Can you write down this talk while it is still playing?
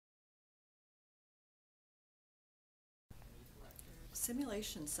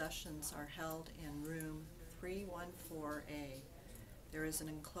Simulation sessions are held in room 314A. There is an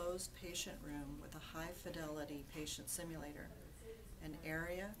enclosed patient room with a high-fidelity patient simulator, an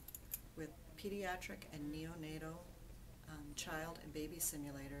area with pediatric and neonatal child and baby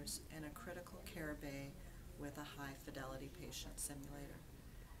simulators, and a critical care bay with a high-fidelity patient simulator.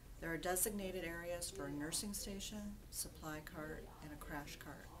 There are designated areas for a nursing station, supply cart, and a crash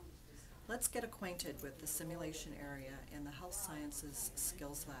cart. Let's get acquainted with the simulation area in the Health Sciences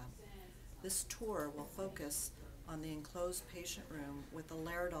Skills Lab. This tour will focus on the enclosed patient room with the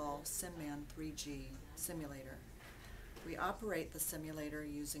Laerdal SimMan 3G simulator. We operate the simulator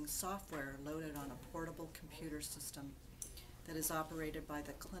using software loaded on a portable computer system that is operated by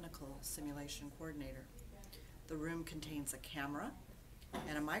the clinical simulation coordinator. The room contains a camera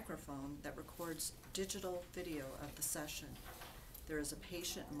and a microphone that records digital video of the session. There is a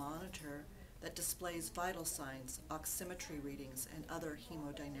patient monitor that displays vital signs, oximetry readings, and other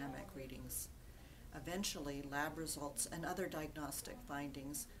hemodynamic readings. Eventually, lab results and other diagnostic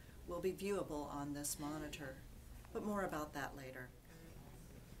findings will be viewable on this monitor, but more about that later.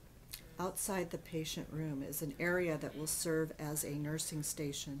 Outside the patient room is an area that will serve as a nursing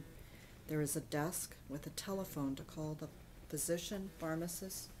station. There is a desk with a telephone to call the physician,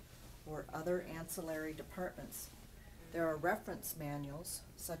 pharmacist, or other ancillary departments. There are reference manuals,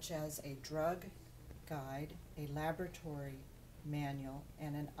 such as a drug guide, a laboratory manual,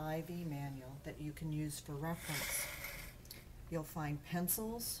 and an IV manual that you can use for reference. You'll find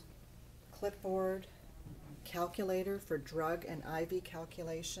pencils, clipboard, calculator for drug and IV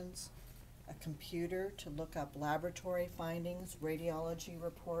calculations, a computer to look up laboratory findings, radiology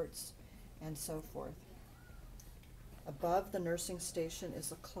reports, and so forth. Above the nursing station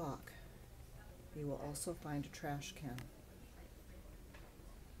is a clock. You will also find a trash can.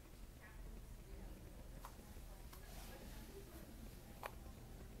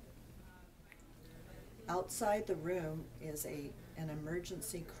 Outside the room is an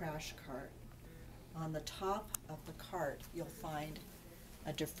emergency crash cart. On the top of the cart, you'll find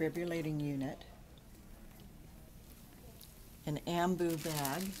a defibrillating unit, an ambu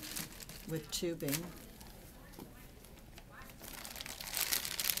bag with tubing,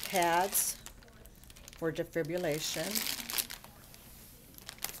 pads for defibrillation,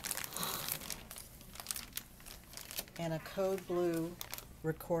 and a code blue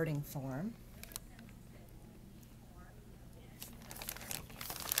recording form.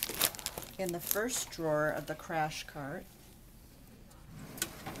 In the first drawer of the crash cart,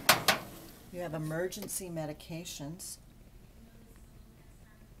 you have emergency medications,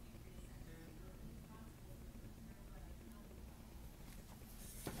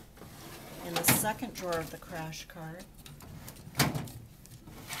 in the second drawer of the crash cart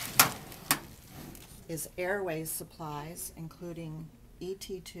is airway supplies, including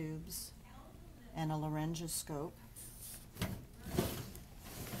ET tubes and a laryngoscope. In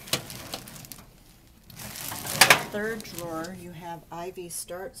the third drawer, you have IV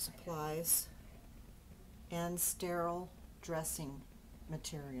start supplies and sterile dressing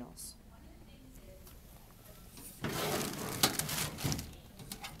materials.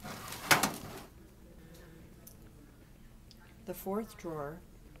 The fourth drawer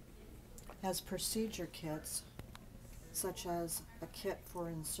has procedure kits, such as a kit for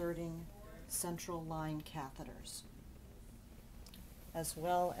inserting central line catheters, as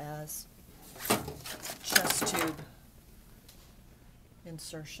well as chest tube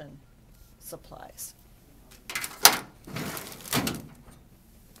insertion supplies.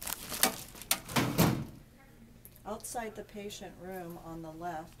 Outside the patient room on the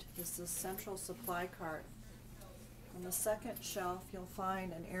left is the central supply cart. On the second shelf, you'll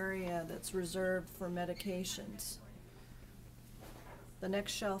find an area that's reserved for medications. The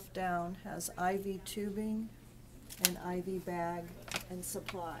next shelf down has IV tubing, an IV bag, and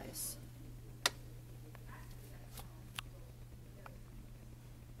supplies.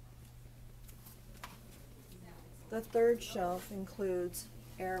 The third shelf includes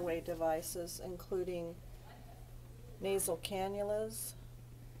airway devices, including nasal cannulas,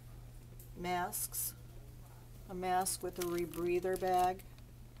 masks, a mask with a rebreather bag,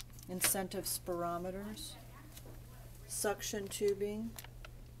 incentive spirometers, suction tubing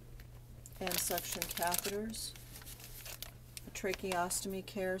and suction catheters, a tracheostomy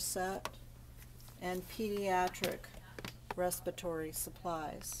care set, and pediatric respiratory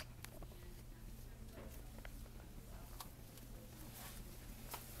supplies.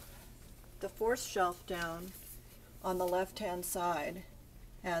 The fourth shelf down on the left-hand side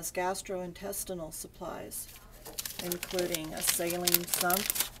has gastrointestinal supplies, including a saline sump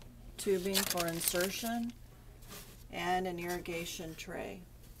tubing for insertion and an irrigation tray.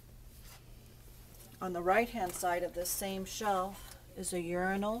 On the right-hand side of this same shelf is a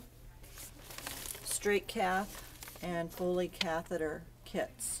urinal, straight cath, and Foley catheter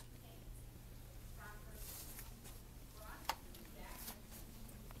kits.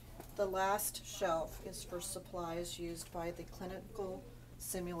 The last shelf is for supplies used by the clinical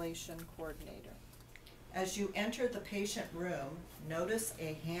simulation coordinator. As you enter the patient room, notice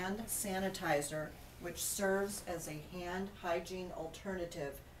a hand sanitizer which serves as a hand hygiene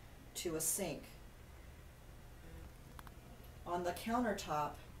alternative to a sink. On the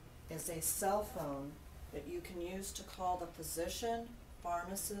countertop is a cell phone that you can use to call the physician,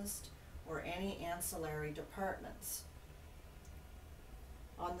 pharmacist, or any ancillary departments.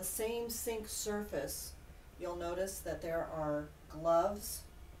 On the same sink surface, you'll notice that there are gloves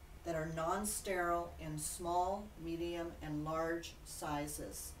that are non-sterile in small, medium, and large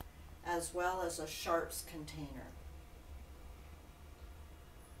sizes, as well as a sharps container.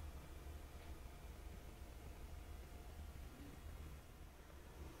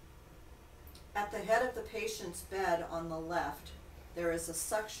 At the head of the patient's bed on the left, there is a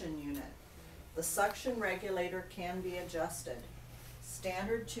suction unit. The suction regulator can be adjusted.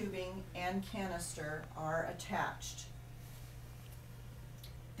 Standard tubing and canister are attached.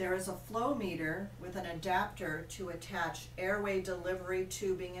 There is a flow meter with an adapter to attach airway delivery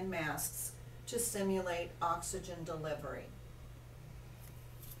tubing and masks to simulate oxygen delivery.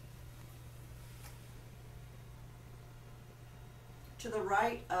 To the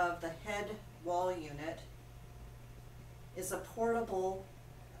right of the head wall unit is a portable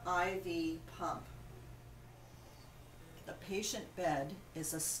IV pump. The patient bed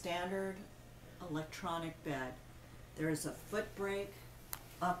is a standard electronic bed. There is a foot brake,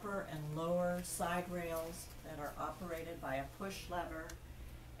 upper and lower side rails that are operated by a push lever,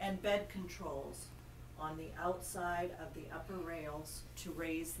 and bed controls on the outside of the upper rails to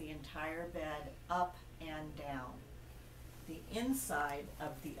raise the entire bed up and down. The inside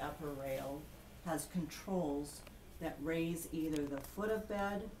of the upper rail has controls that raise either the foot of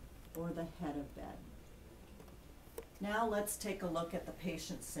bed or the head of bed. Now let's take a look at the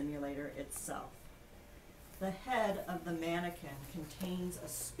patient simulator itself. The head of the mannequin contains a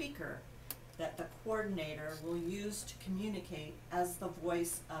speaker that the coordinator will use to communicate as the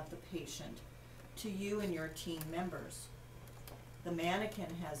voice of the patient to you and your team members. The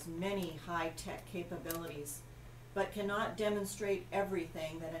mannequin has many high-tech capabilities, but cannot demonstrate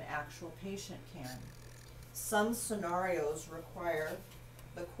everything that an actual patient can. Some scenarios require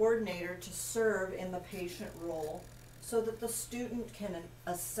the coordinator to serve in the patient role so that the student can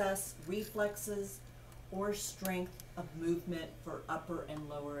assess reflexes or strength of movement for upper and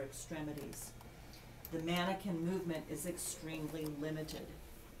lower extremities. The mannequin movement is extremely limited.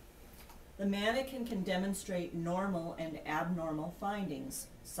 The mannequin can demonstrate normal and abnormal findings,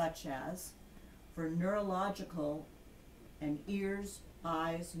 such as for neurological and ears,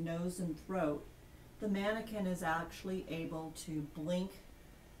 eyes, nose, and throat, the mannequin is actually able to blink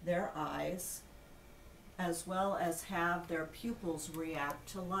their eyes as well as have their pupils react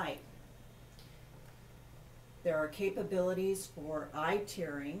to light. There are capabilities for eye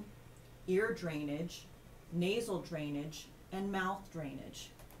tearing, ear drainage, nasal drainage, and mouth drainage.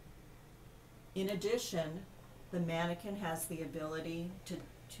 In addition, the mannequin has the ability to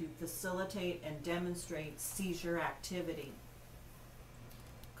facilitate and demonstrate seizure activity.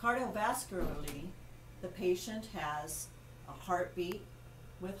 Cardiovascularly, the patient has a heartbeat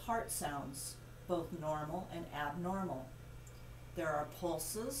with heart sounds, both normal and abnormal. There are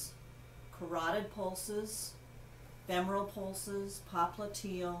pulses, carotid pulses, femoral pulses,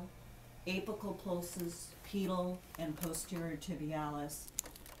 popliteal, apical pulses, pedal, and posterior tibialis.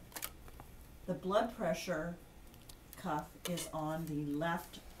 The blood pressure cuff is on the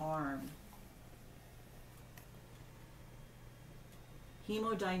left arm.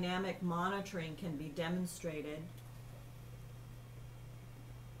 Hemodynamic monitoring can be demonstrated,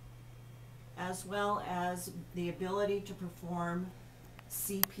 as well as the ability to perform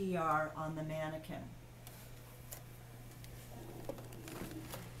CPR on the mannequin.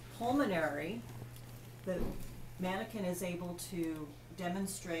 Pulmonary, the mannequin is able to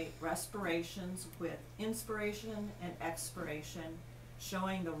demonstrate respirations with inspiration and expiration,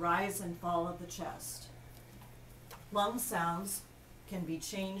 showing the rise and fall of the chest. Lung sounds can be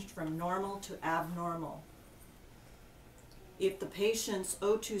changed from normal to abnormal. If the patient's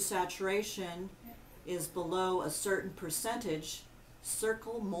O2 saturation is below a certain percentage,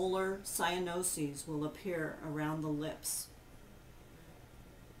 circummolar cyanoses will appear around the lips.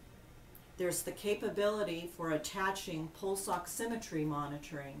 There's the capability for attaching pulse oximetry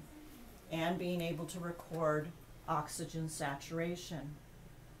monitoring and being able to record oxygen saturation.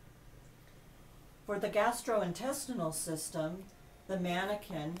 For the gastrointestinal system, the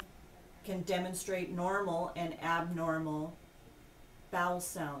mannequin can demonstrate normal and abnormal bowel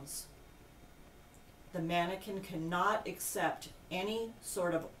sounds. The mannequin cannot accept any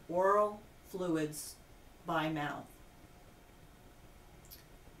sort of oral fluids by mouth.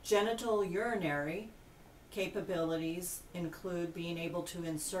 Genital urinary capabilities include being able to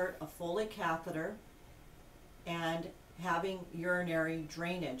insert a Foley catheter and having urinary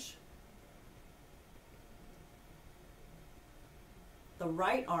drainage. The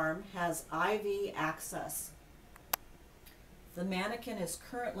right arm has IV access. The mannequin is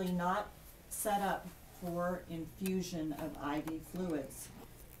currently not set up for infusion of IV fluids.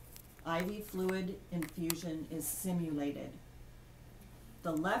 IV fluid infusion is simulated.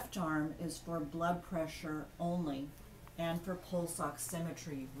 The left arm is for blood pressure only and for pulse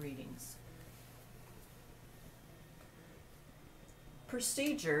oximetry readings.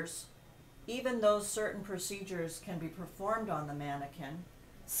 Procedures. Even though certain procedures can be performed on the mannequin,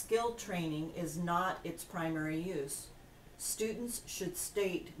 skill training is not its primary use. Students should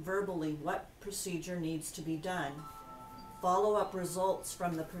state verbally what procedure needs to be done. Follow-up results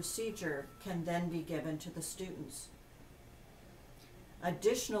from the procedure can then be given to the students.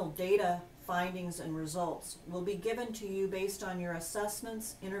 Additional data, findings, and results will be given to you based on your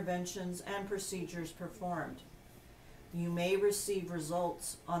assessments, interventions, and procedures performed. You may receive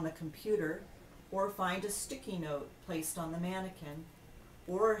results on the computer or find a sticky note placed on the mannequin,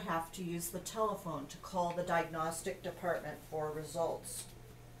 or have to use the telephone to call the diagnostic department for results.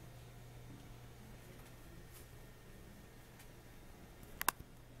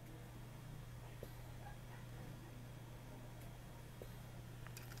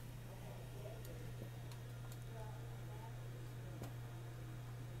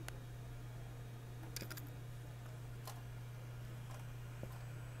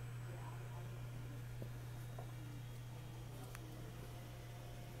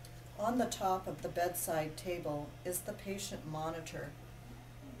 On the top of the bedside table is the patient monitor.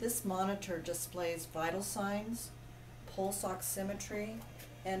 This monitor displays vital signs, pulse oximetry,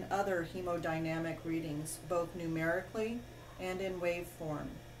 and other hemodynamic readings, both numerically and in waveform.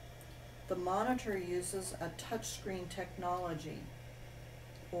 The monitor uses a touchscreen technology,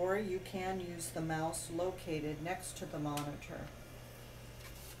 or you can use the mouse located next to the monitor.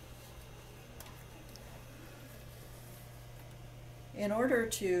 In order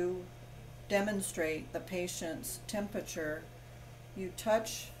to demonstrate the patient's temperature, you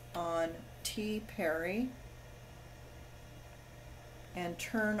touch on T Perry and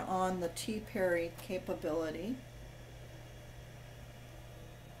turn on the T Perry capability,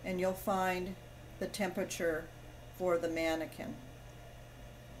 and you'll find the temperature for the mannequin.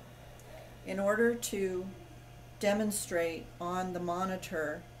 In order to demonstrate on the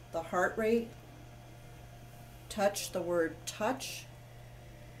monitor the heart rate, touch the word touch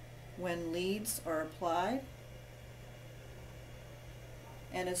when leads are applied,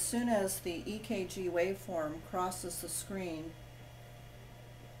 and as soon as the EKG waveform crosses the screen,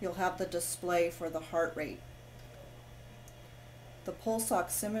 you'll have the display for the heart rate. The pulse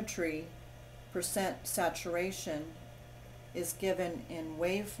oximetry percent saturation is given in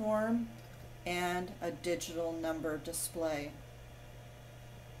waveform and a digital number display.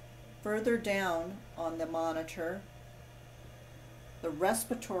 Further down on the monitor, the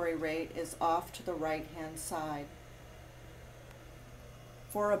respiratory rate is off to the right-hand side.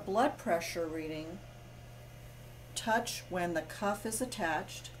 For a blood pressure reading, touch when the cuff is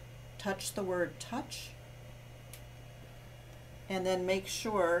attached, touch the word touch, and then make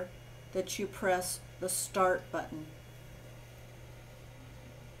sure that you press the start button.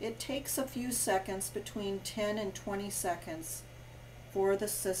 It takes a few seconds, between 10 and 20 seconds, for the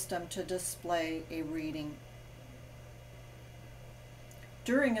system to display a reading.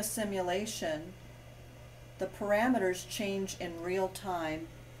 During a simulation, the parameters change in real time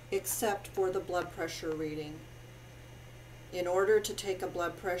except for the blood pressure reading. In order to take a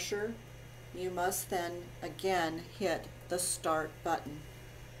blood pressure, you must then again hit the start button.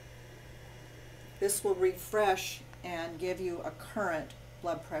 This will refresh and give you a current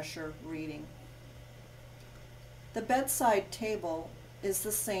blood pressure reading. The bedside table is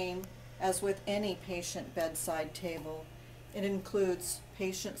the same as with any patient bedside table. It includes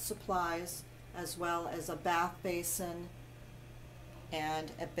patient supplies as well as a bath basin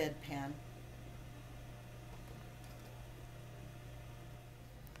and a bedpan.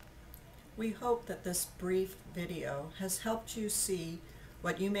 We hope that this brief video has helped you see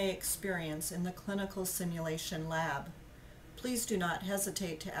what you may experience in the clinical simulation lab. Please do not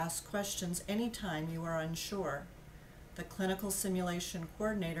hesitate to ask questions anytime you are unsure. the clinical simulation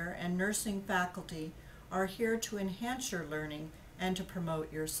coordinator, and nursing faculty are here to enhance your learning and to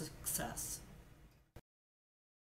promote your success.